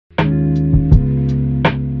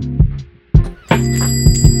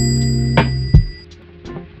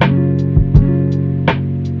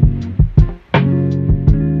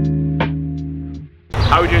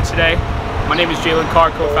name is Jalen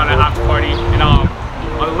Carr, co-founder of After Party, and on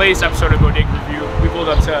the latest episode of Bodega Review, we pulled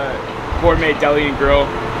up to Gourmet Deli and Grill.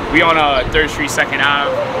 We on 3rd Street, 2nd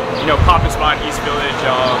Ave, you know, poppin' spot, East Village.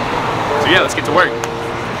 So yeah, let's get to work.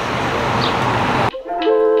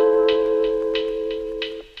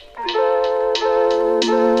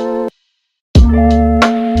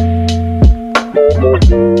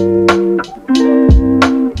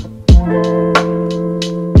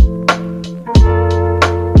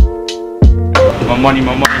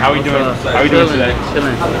 My money. How we doing? How we doing today?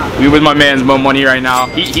 Chilling. We with my man's Mo Money right now.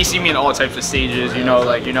 He see me in all types of stages. You know,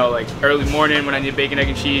 like early morning when I need bacon, egg,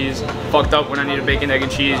 and cheese. Fucked up when I need a bacon, egg,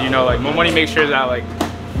 and cheese. You know, like Mo Money makes sure that like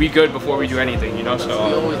we good before we do anything. You know, so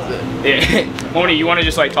we always good. Yeah. Mo Money, you want to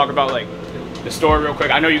just like talk about like the store real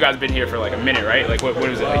quick? I know you guys been here for like a minute, right? Like what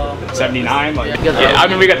is it? Like 79? Like yeah. I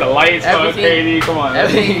mean, we got the lights. Crazy. Come on.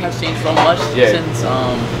 Everything has changed so much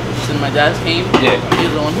since my dad came. Yeah.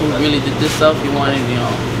 He's the one who really did this stuff. He wanted, you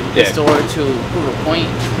know, the store to prove a point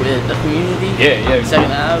with the community. Yeah.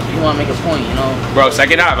 2nd Ave, you want to make a point, you know. Bro,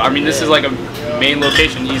 2nd Ave. I mean, this is like a main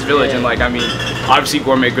location, East Village, and like I mean, obviously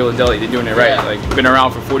Gourmet Grill and Deli, they're doing it right. Like been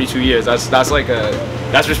around for 42 years. That's respect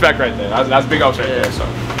right there. That's big ups right there. So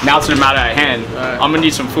now to the matter at hand, I'm gonna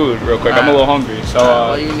need some food real quick. I'm a little hungry. So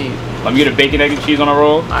what do you need? Let me get a bacon, egg, and cheese on a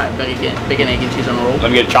roll. Alright, bacon, egg, and cheese on a roll. Let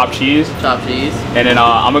me get a chopped cheese. Chopped cheese. And then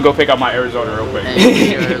I'm gonna go pick up my Arizona real quick.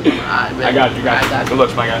 I got you. Good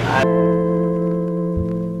looks, my guy.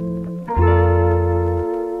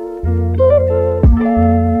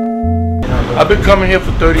 I've been coming here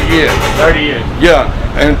for 30 years. 30 years. Yeah,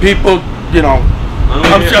 and people, you know,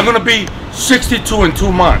 I'm gonna be 62 in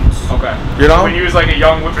 2 months. Okay. You know? When he was like a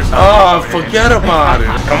young whippersnapper. Oh, forget about it.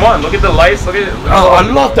 Come on, look at the lights. Look at it. Oh, I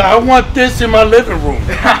love that. I want this in my living room.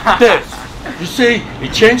 This. You see,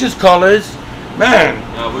 it changes colors. Man.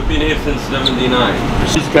 We've been here since '79.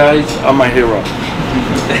 These guys are my hero.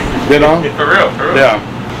 You know? For real. Yeah.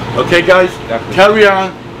 Okay, guys, carry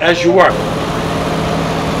on as you work.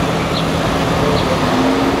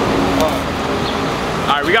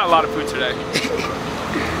 Alright, we got a lot of food today.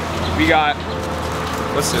 We got,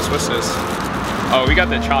 what's this? Oh, we got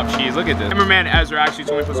the chopped cheese. Look at this. Cameraman Ezra actually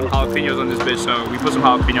told me to put some jalapenos on this bitch, so we put some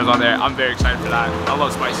jalapenos on there. I'm very excited for that. I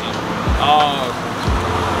love spicy.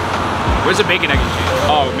 Where's the bacon, egg, and cheese?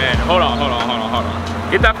 Oh man, hold on.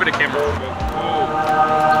 Get that for the camera real quick. Oh,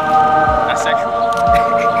 that's sexual.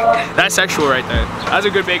 That's sexual right there. That's a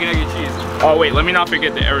good bacon, egg, and cheese. Oh wait, let me not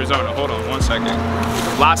forget the Arizona. Hold on 1 second.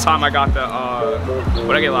 Last time I got the,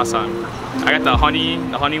 what did I get last time? I got the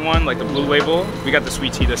honey one, like the blue label. We got the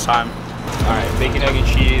sweet tea this time. All right, bacon, egg, and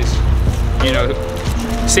cheese. You know,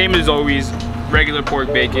 same as always, regular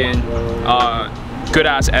pork bacon, good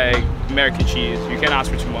ass egg, American cheese. You can't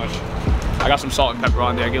ask for too much. I got some salt and pepper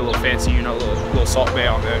on there. I get a little fancy, you know, a little salt bay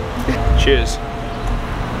on there. Cheers.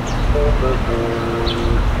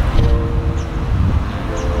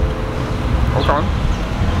 Okay.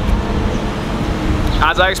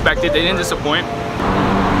 As I expected, they didn't disappoint.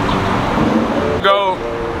 Go.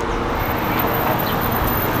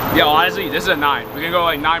 Yeah, honestly, this is a 9. We can go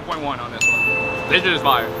like 9.1 on this one. This is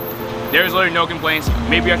fire. There's literally no complaints.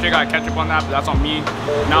 Maybe I should have got ketchup on that, but that's on me,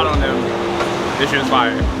 not on them. This shit is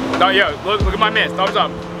fire. Oh, yo, look at my man. Thumbs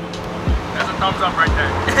up. That's a thumbs up right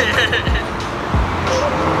there.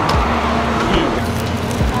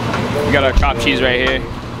 We got our chopped cheese right here.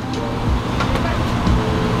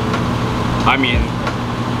 I mean,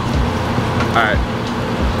 all right.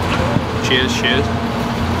 Cheers.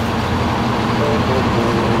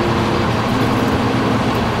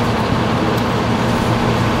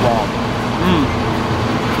 Wow.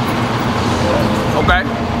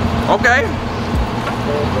 Okay.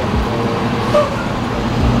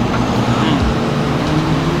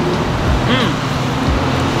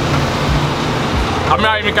 I'm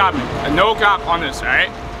not even copping. No cop on this, alright?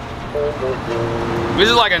 This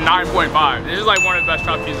is like a 9.5. This is like one of the best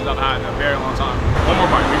chopped cheeses I've had in a very long time. One more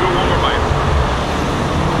bite. We go one more bite.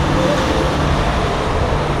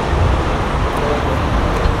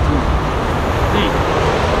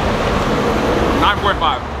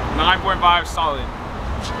 9.5 solid.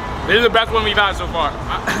 This is the best one we've had so far.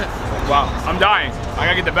 Wow, I'm dying. I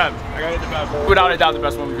gotta get the bev. Without a doubt, the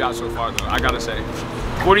best one we've had so far, though. I gotta say.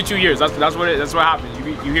 42 years. That's what happens.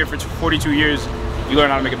 You here for 42 years. You learn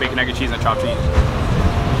how to make a bacon, egg, and cheese and chopped cheese.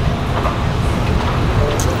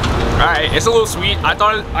 All right, it's a little sweet. I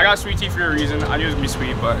got sweet tea for a reason. I knew it was gonna be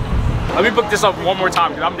sweet, but let me book this up one more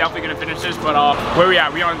time because I'm definitely gonna finish this. But where we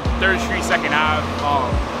at? We on 3rd Street, 2nd Ave.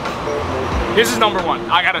 This is number 1.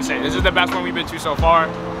 I gotta say, this is the best one we've been to so far.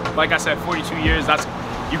 Like I said, 42 years.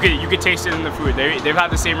 You could taste it in the food. They've had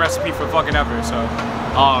the same recipe for fucking ever. So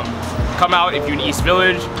come out if you're in East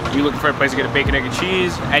Village, you're looking for a place to get a bacon, egg, and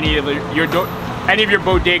cheese, any of your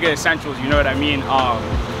bodega essentials, you know what I mean?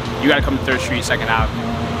 You gotta come to 3rd Street, 2nd Ave,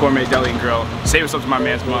 Gourmet Deli Grill. Say what's up to my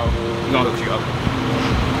man's Mo. He's gonna hook you up.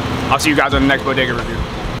 I'll see you guys on the next Bodega Review.